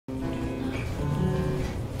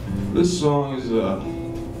This song is, I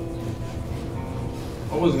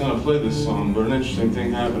wasn't gonna play this song, but an interesting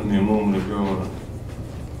thing happened to me a moment ago.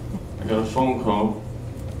 I got a phone call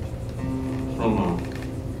from a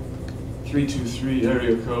 323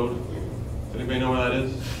 area code. Does anybody know where that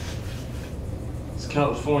is? It's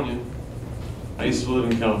California. I used to live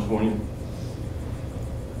in California.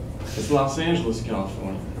 It's Los Angeles,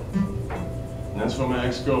 California. And that's where my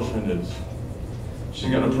ex-girlfriend is. She's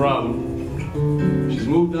got a problem. She's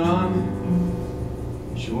moved on.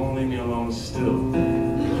 She won't leave me alone still.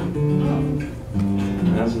 And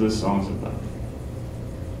that's what this song's about.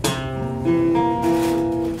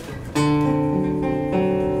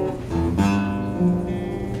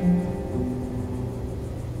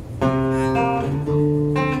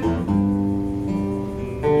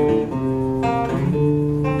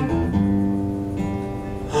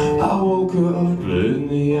 I woke up in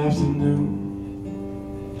the afternoon,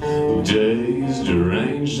 dazed,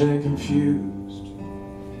 deranged, and confused.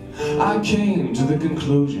 I came to the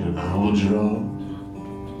conclusion I will draw.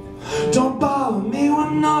 Don't bother me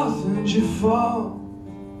with nothing's your fault.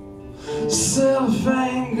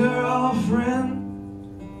 Cellophane girlfriend,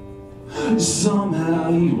 somehow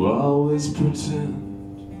you always pretend.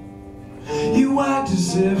 You act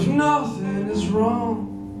as if nothing is wrong,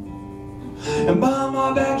 and behind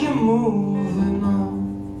my back you're moving on.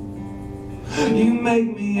 You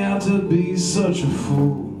make me out to be such a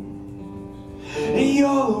fool, and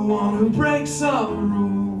you're the one who breaks all the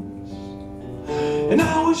rules. And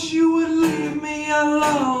I wish you would leave me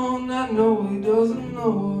alone. I know he doesn't know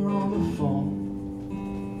we're on the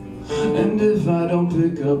phone, and if I don't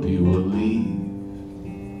pick up you will leave.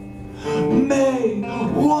 May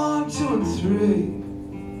 1, 2, and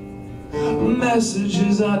 3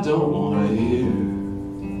 messages I don't want to hear.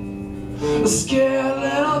 A scared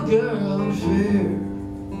little girl in fear.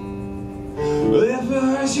 If it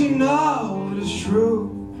hurts, you know it is true,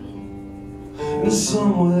 and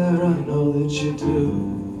somewhere I know that you do.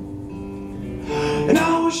 And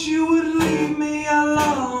I wish you would leave me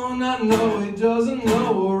alone. I know he doesn't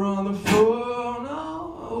know we're on the phone.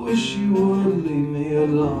 Oh, I wish you would leave me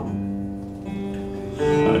alone.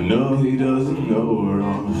 I know he doesn't know we're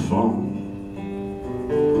on the phone.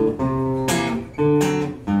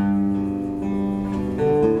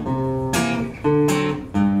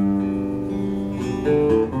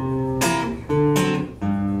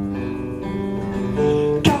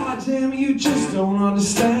 You just don't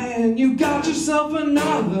understand. You got yourself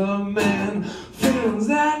another man. Feelings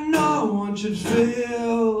that no one should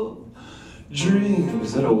feel.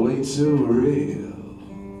 Dreams that are way too real.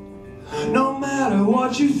 No matter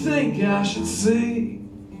what you think I should see,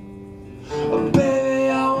 baby,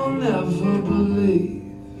 I will never believe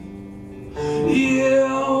you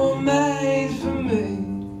were made for me.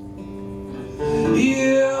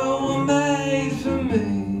 You were made for me.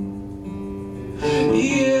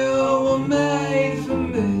 You were made for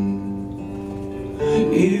me.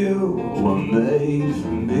 You were made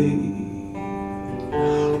for me.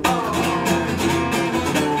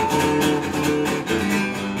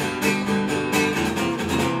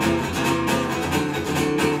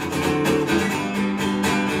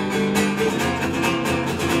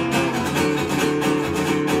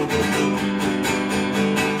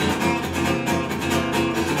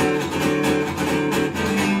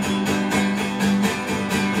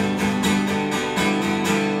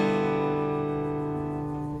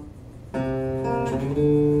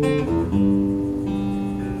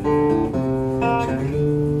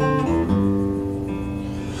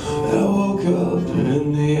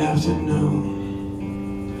 In the afternoon,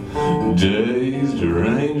 dazed,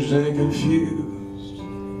 deranged, and confused,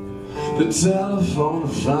 the telephone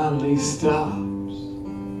finally stops.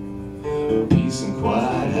 Peace and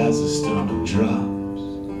quiet as the stomach drops.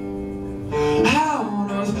 How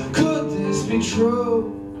on earth could this be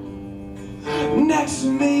true? Next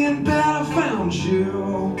to me in bed I found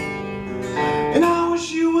you, and I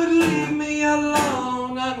wish you would leave me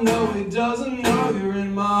alone. I know he doesn't know you're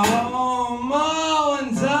in my home. Oh,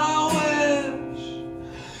 and I wish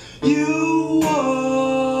you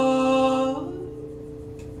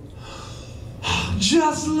would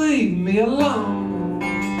just leave me alone.